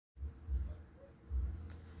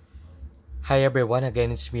Hi everyone,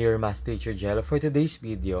 again it's me, your math teacher Jello. For today's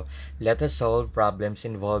video, let us solve problems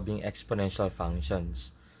involving exponential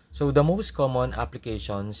functions. So the most common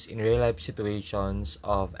applications in real-life situations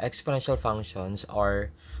of exponential functions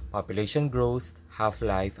are population growth,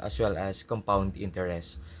 half-life, as well as compound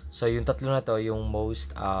interest. So yung tatlo na to yung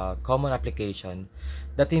most common application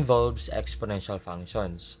that involves exponential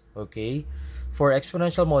functions. Okay? For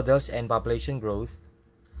exponential models and population growth,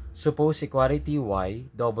 suppose equality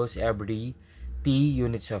y doubles every t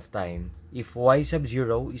units of time. If y sub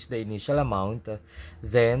 0 is the initial amount,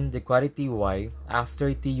 then the quantity y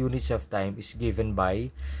after t units of time is given by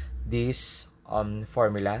this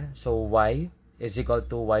formula. So y is equal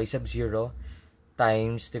to y sub 0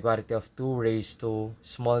 times the quantity of 2 raised to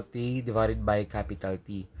small t divided by capital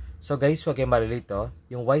T. So guys, huwag kayong malilito.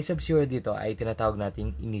 Yung y sub 0 dito ay tinatawag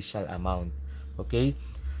nating initial amount. Okay?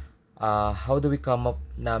 How do we come up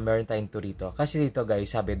na meron tayong 2 rito? Kasi dito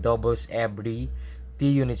guys, sabi doubles every t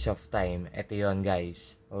units of time. Ito yun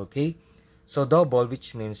guys. Okay? So double,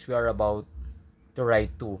 which means we are about to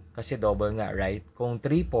write 2. Kasi double nga, right? Kung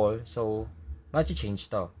triple, so change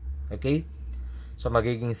to. Okay? So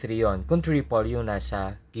magiging 3 yun. Kung triple, yung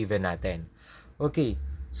nasa given natin. Okay.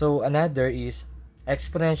 So another is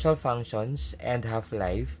exponential functions and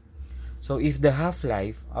half-life. So if the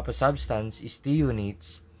half-life of a substance is t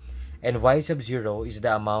units, and y sub 0 is the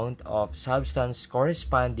amount of substance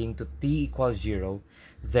corresponding to t equals 0,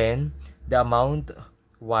 then the amount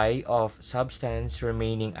y of substance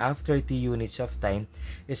remaining after t units of time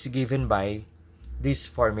is given by this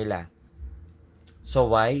formula. So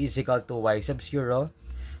y is equal to y sub 0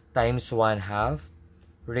 times 1/2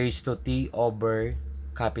 raised to t over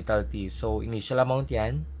capital T. So initial amount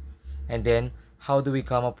yan. And then, how do we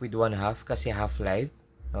come up with 1/2? Kasi half-life.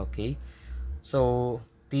 Okay. So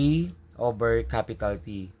t over capital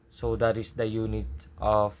T. So that is the unit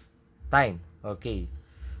of time. Okay.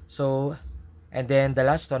 So, and then the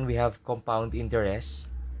last one, we have compound interest.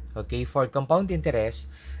 Okay. For compound interest,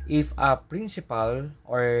 if a principal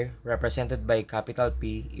or represented by capital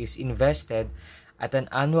P is invested at an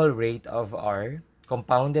annual rate of R,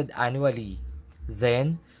 compounded annually,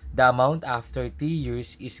 then the amount after t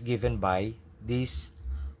years is given by this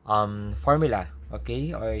formula.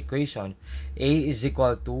 Okay, or equation. A is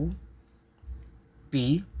equal to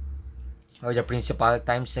P, or the principal,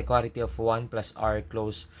 times the quantity of 1 plus R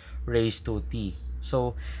close raised to T.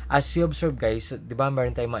 So, as you observe guys, di ba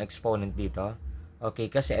meron tayong mga exponent dito?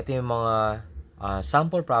 Okay, kasi ito yung mga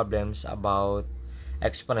sample problems about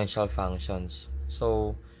exponential functions.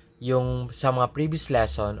 So, yung sa mga previous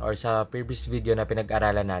lesson or sa previous video na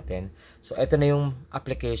pinag-aralan natin, so ito na yung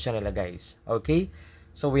application nila guys. Okay?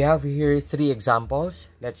 So, we have here 3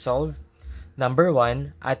 examples. Let's solve. Number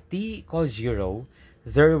 1, at t equals 0,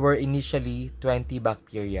 there were initially 20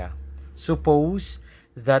 bacteria. Suppose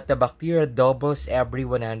that the bacteria doubles every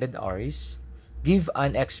 100 hours. Give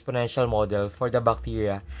an exponential model for the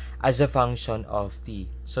bacteria as a function of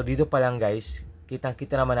t. So, dito pa lang guys,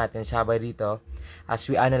 kitang-kita naman natin sabay dito as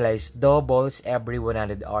we analyze doubles every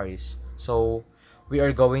 100 hours. So, we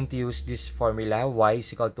are going to use this formula, y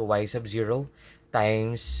is equal to y sub 0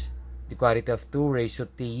 times the quantity of 2 raised to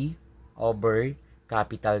t over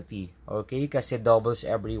capital T. Okay? Kasi doubles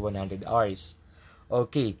every 100 hours.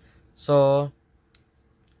 Okay. So,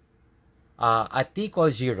 at t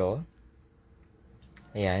equals 0,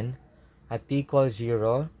 ayan, at t equals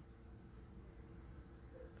 0,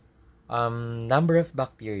 number of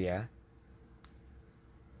bacteria,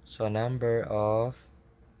 so number of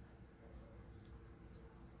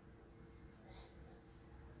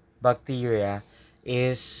bacteria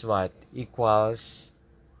is what? Equals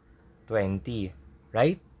 20.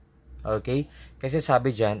 Right? Okay? Kasi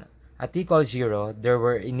sabi dyan, at t equals 0, there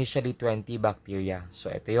were initially 20 bacteria.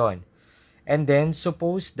 So, ito yon. And then,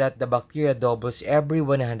 suppose that the bacteria doubles every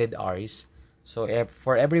 100 hours. So,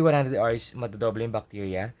 for every 100 hours, madadoble yung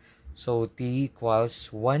bacteria. So, t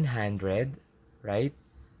equals 100. Right?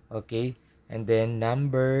 Okay? And then,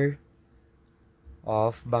 number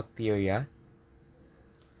of bacteria.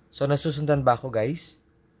 So, nasusundan ba ako, guys?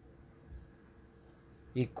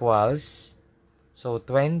 Equals, so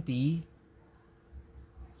 20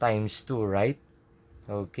 times 2, right?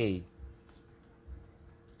 Okay.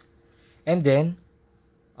 And then,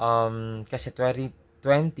 kasi 20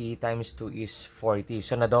 times 2 is 40.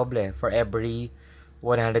 So, nadoble for every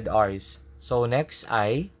 100 hours. So, next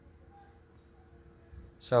ay,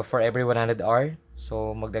 so for every 100 hour,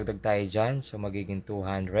 so magdagdag tayo dyan. So, magiging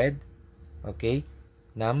 200. Okay.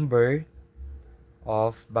 Number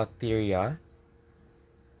of bacteria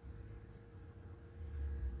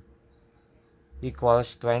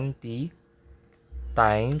equals 20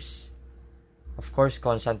 times Of course,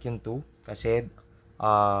 constant yung 2 kasi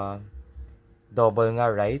double nga,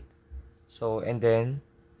 right? So, and then,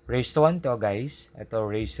 raised to 1 to, guys. Ito,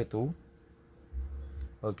 raised to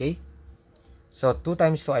 2. Okay? So, 2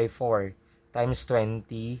 times 2 ay 4. Times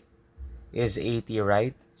 20 is 80,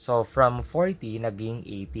 right? So, from 40, naging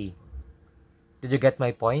 80. Did you get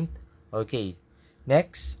my point? Okay.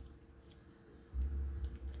 Next.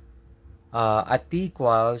 At t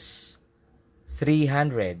equals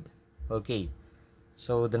 300. Okay.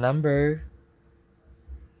 So, the number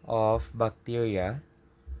of bacteria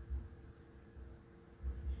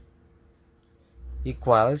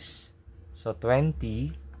equals, so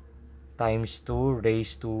 20 times 2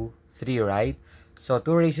 raised to 3, right? So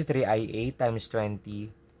 2 raised to 3 ay 8 times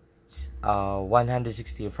 20,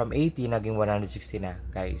 160. From 80, naging 160 na,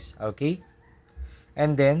 guys. Okay?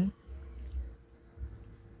 And then,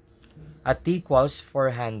 at t equals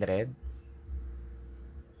 400,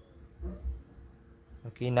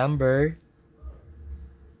 okay, number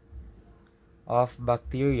of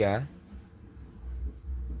bacteria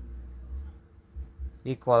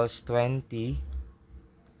equals 20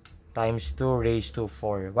 times 2 raised to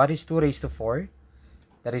 4. What is 2 raised to 4?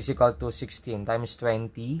 That is equal to 16 times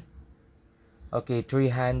 20. Okay,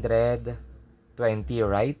 320,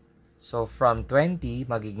 right? So, from 20,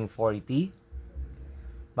 magiging 40.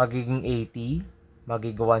 Magiging 80.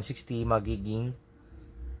 Magiging 160. Magiging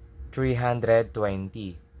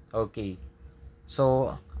 320. Okay.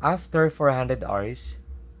 So, after 400 hours,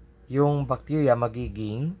 yung bacteria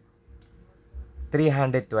magiging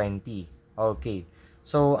 320. Okay.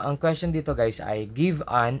 So, ang question dito, guys, ay give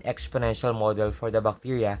an exponential model for the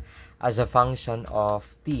bacteria as a function of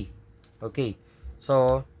t. Okay.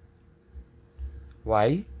 So,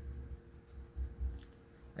 y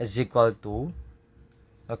is equal to,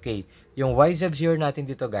 okay, yung y sub 0 natin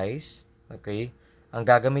dito, guys, okay, ang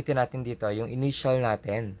gagamitin natin dito, yung initial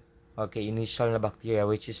natin, okay, initial na bacteria,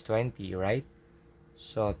 which is 20, right?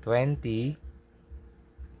 So, 20,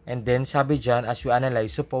 and then, sabi dyan, as we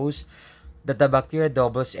analyze, suppose that the bacteria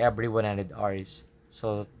doubles every 100 hours.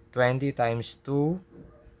 So, 20 times 2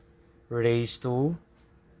 raised to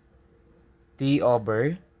t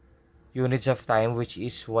over units of time, which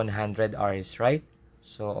is 100 hours, right?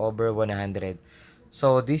 So, over 100.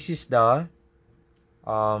 So, this is the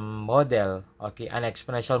model, okay, an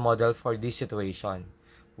exponential model for this situation.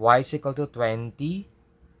 Y is equal to 20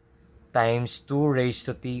 times 2 raised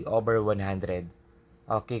to t over 100.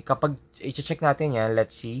 Okay, kapag i-check natin yan,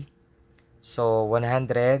 let's see. So,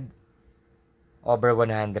 100 over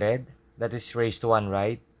 100, that is raised to 1,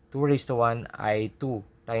 right? 2 raised to 1 ay 2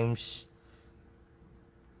 times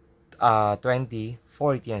 20,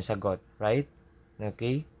 40 ang sagot, right?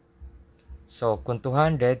 Okay? So, kung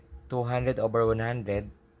 200 over 100,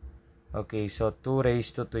 okay, so 2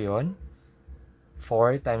 raised to 2 yun.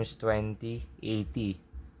 4 times 20, 80.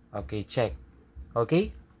 Okay, check.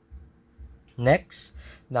 Okay? Next,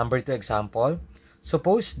 number 2 example.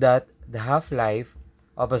 Suppose that the half-life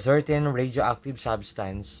of a certain radioactive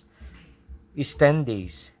substance is 10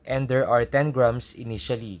 days and there are 10 grams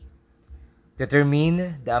initially.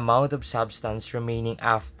 Determine the amount of substance remaining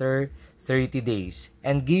after 30 days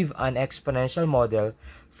and give an exponential model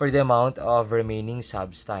for the amount of remaining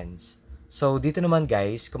substance. So, dito naman,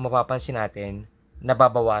 guys, kung mapapansin natin,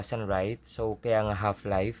 nababawasan, right? So, kaya nga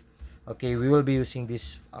half-life. Okay, we will be using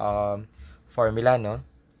this formula, no?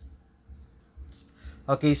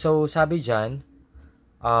 Okay, so sabi dyan,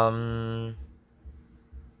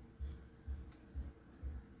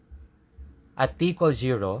 at t equals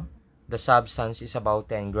 0, the substance is about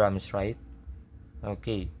 10 grams, right?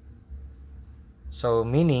 Okay. So,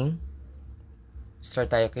 meaning,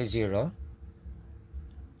 start tayo kay 0.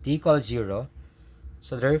 T equals 0.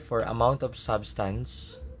 So, therefore, amount of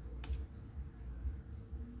substance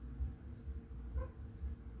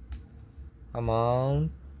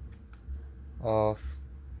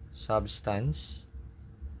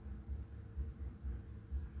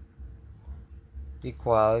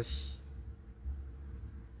equals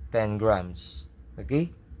 10 grams.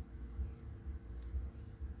 Okay?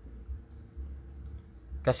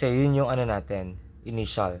 Kasi yun yung ano natin,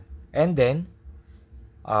 initial. And then,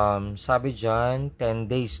 sabi dyan, 10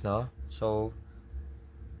 days, no? So,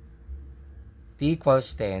 t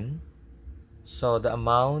equals 10. So, the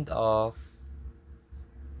amount of,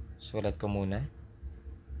 sulat ko muna,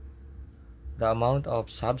 the amount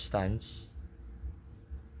of substance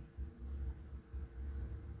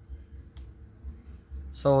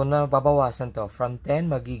so, nababawasan to. From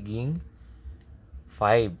 10, magiging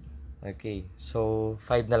 5. Okay. So,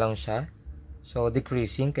 5 na lang siya. So,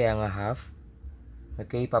 decreasing, kaya nga half.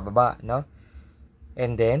 Okay, pababa, no?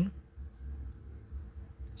 And then,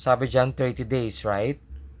 Sabi dyan, 30 days, right?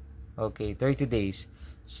 Okay, 30 days.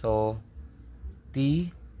 So, T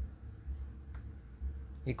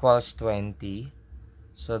equals 20.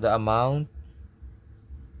 So, the amount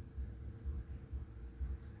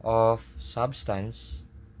of substance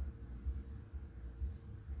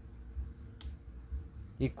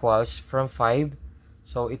equals from 5.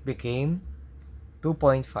 So, it became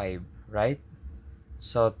 2.5, right?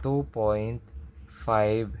 So, 2.5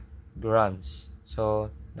 grams. So,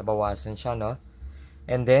 nabawasan siya, no?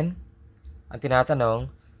 And then, ang tinatanong,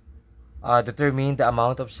 determine the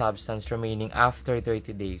amount of substance remaining after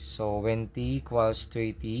 30 days. So, when T equals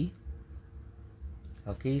 30,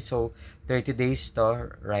 okay, so 30 days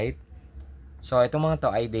to, right? So, itong mga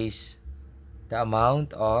to ay days. The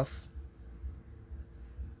amount of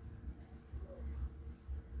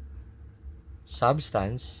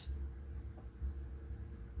substance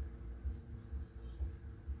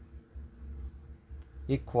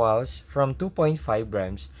equals from 2.5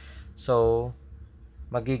 grams. So,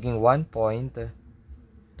 magiging 1.25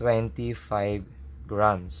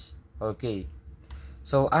 grams. Okay.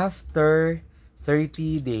 So, after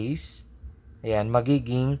 30 days, ayan,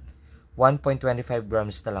 magiging 1.25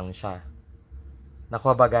 grams na lang siya.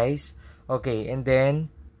 Nakuha ba, guys? Okay, and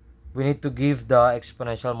then, we need to give the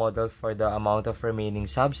exponential model for the amount of remaining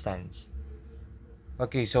substance.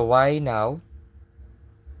 Okay, so y now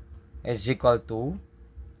is equal to,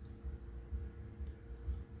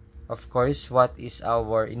 of course, what is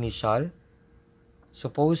our initial?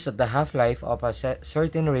 Suppose that the half-life of a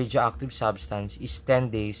certain radioactive substance is 10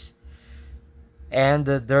 days and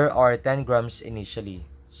there are 10 grams initially.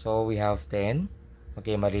 So, we have 10.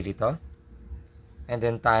 Okay, malilito. And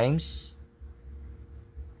then times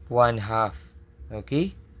 1/2.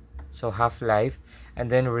 Okay? So, half-life. And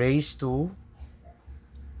then raised to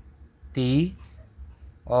T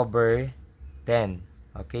over 10.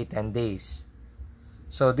 Okay, 10 days.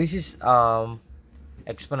 So, this is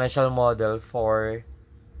exponential model for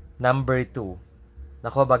number 2.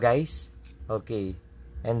 Nakuha ba, guys? Okay.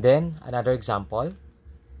 And then, another example.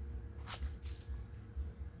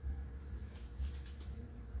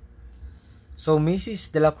 So,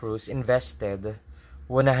 Mrs. De La Cruz invested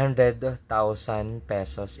 100,000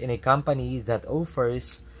 pesos in a company that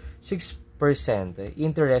offers 6%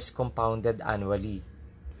 interest compounded annually.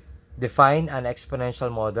 Define an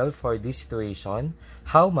exponential model for this situation.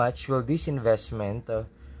 How much will this investment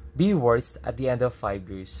be worth at the end of 5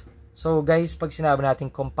 years? So, guys, pag sinabi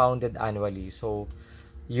natin compounded annually, so,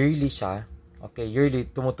 yearly siya. Okay, yearly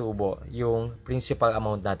tumutubo yung principal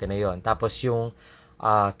amount natin na yon. Tapos, yung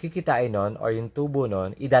kikitain nun or yung tubo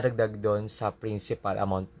nun, idadagdag doon sa principal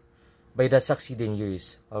amount by the succeeding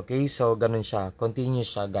years. Okay, so, ganun siya. Continuous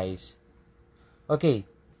siya, guys. Okay,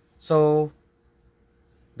 so,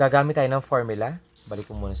 gagamit tayo ng formula. Balik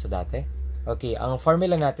ko muna sa dati. Okay, ang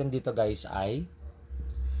formula natin dito, guys, ay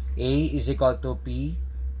A is equal to P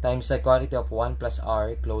times the quantity of 1 plus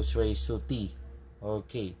R close raised to T.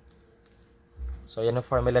 Okay. So, yan ang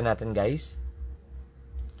formula natin, guys.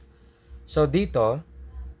 So, dito,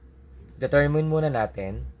 determine muna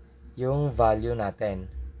natin yung value natin,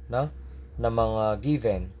 no? Na mga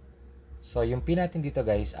given. So, yung P natin dito,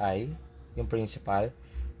 guys, ay yung principal,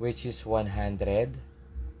 which is 100,000.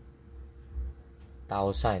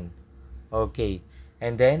 Okay.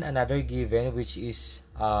 And then, another given, which is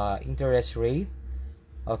interest rate.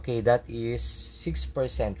 Okay, that is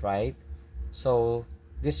 6%, right? So,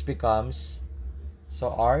 this becomes,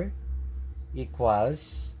 so R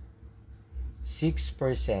equals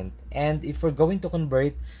 6%. And if we're going to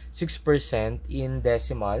convert 6% in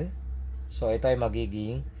decimal, so ito ay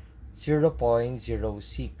magiging 0.06.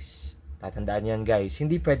 Tatandaan yan, guys.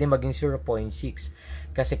 Hindi pwede maging 0.6.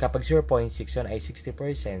 Kasi kapag 0.6 yun ay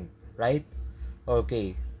 60%. Right?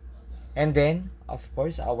 Okay. And then, of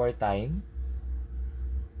course, our time.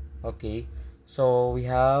 Okay. So, we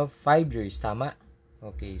have 5 years. Tama?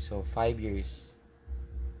 Okay. So, 5 years.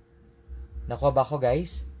 Nakuha ba ako,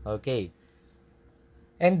 guys? Okay.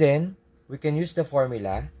 And then, we can use the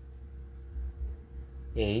formula.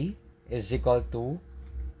 A is equal to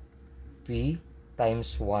P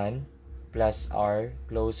times 1 plus R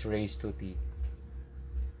close raised to T.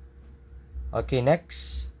 Okay,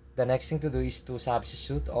 next. The next thing to do is to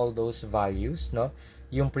substitute all those values, no?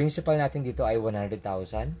 Yung principal natin dito ay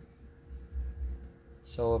 100,000.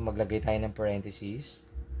 So, maglagay tayo ng parentheses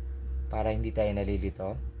para hindi tayo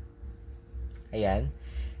nalilito. Ayan.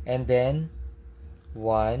 And then,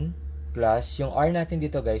 1 plus, yung R natin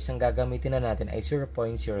dito, guys, ang gagamitin na natin ay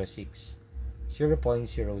 0.06.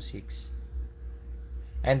 0.06.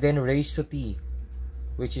 And then raised to T,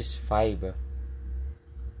 which is 5.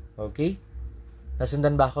 Okay?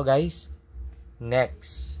 Nasundan ba ako, guys?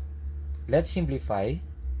 Next. Let's simplify.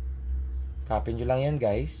 Copy nyo lang yan,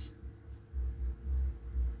 guys.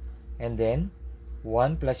 And then,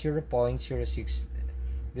 1 plus 0.06.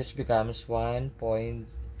 This becomes 1.06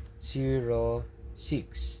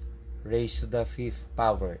 raised to the 5th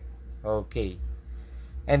power. Okay.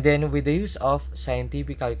 And then, with the use of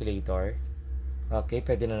scientific calculator, okay,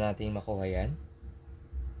 pwede na natin makuha yan.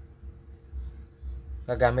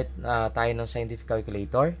 Gagamit tayo ng scientific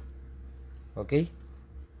calculator. Okay?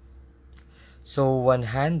 So,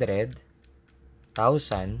 100,000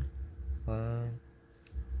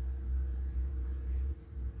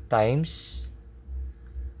 times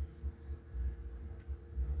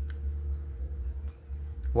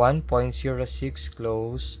 1.06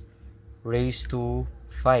 close raised to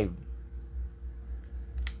 5.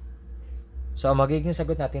 So, ang magiging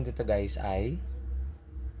sagot natin dito, guys, ay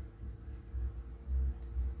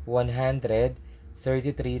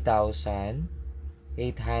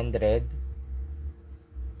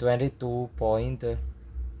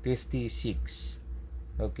 133,822.56.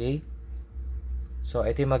 Okay? So,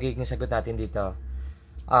 ito yung magiging sagot natin dito.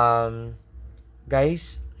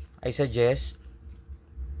 Guys, I suggest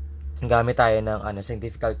gamit tayo ng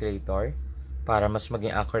scientific calculator para mas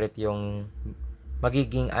maging accurate yung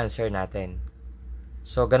magiging answer natin.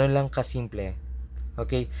 So, ganun lang kasimple.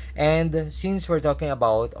 Okay? And since we're talking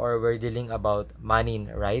about or we're dealing about money,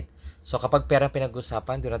 right? So, kapag pera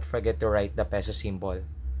pinag-usapan, do not forget to write the peso symbol.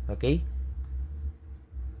 Okay?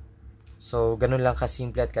 So, ganun lang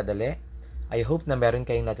kasimple at kadali. I hope na meron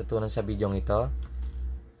kayong natutunan sa video ito.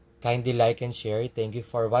 Kindly like and share. Thank you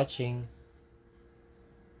for watching.